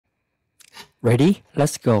Ready?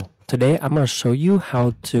 Let's go. Today I'm going to show you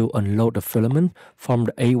how to unload the filament from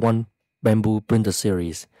the A1 Bambu printer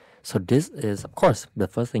series. So this is, of course, the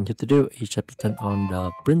first thing you have to do is you have to turn on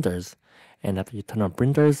the printers. And after you turn on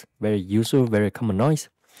printers, very useful, very common noise.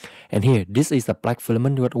 And here, this is the black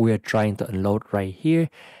filament what we are trying to unload right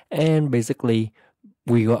here. And basically,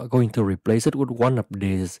 we are going to replace it with one of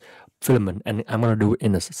these filament, and I'm going to do it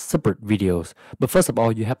in a separate videos. But first of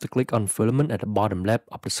all, you have to click on filament at the bottom left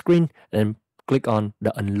of the screen and click on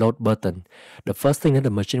the unload button. The first thing that the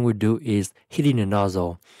machine will do is hitting the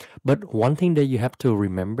nozzle. But one thing that you have to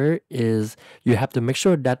remember is you have to make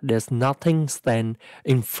sure that there's nothing stand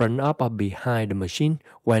in front of or behind the machine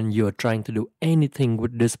when you're trying to do anything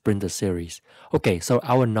with this printer series. Okay, so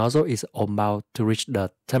our nozzle is about to reach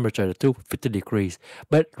the temperature to 50 degrees.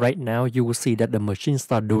 But right now you will see that the machine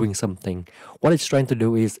start doing something. What it's trying to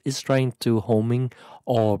do is it's trying to homing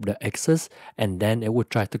all of the excess, and then it will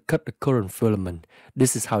try to cut the current filament.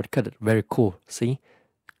 This is how it cut it. Very cool. See?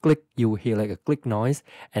 Click, you will hear like a click noise,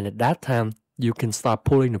 and at that time you can start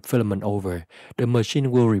pulling the filament over. The machine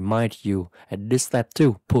will remind you at this step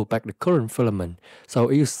to pull back the current filament. So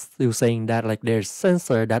it's still saying that like there's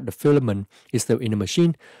sensor that the filament is still in the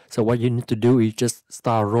machine. So what you need to do is just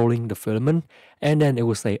start rolling the filament, and then it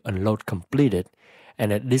will say unload completed.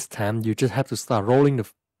 And at this time you just have to start rolling the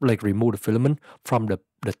remove the filament from the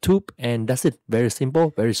tube, and that's it. Very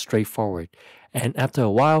simple, very straightforward. And after a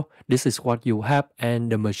while, this is what you have,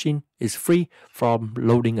 and the machine is free from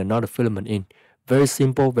loading another filament in. Very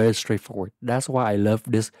simple, very straightforward. That's why I love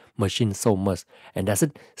this machine so much. And that's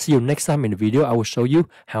it. See you next time in the video. I will show you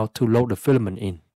how to load the filament in.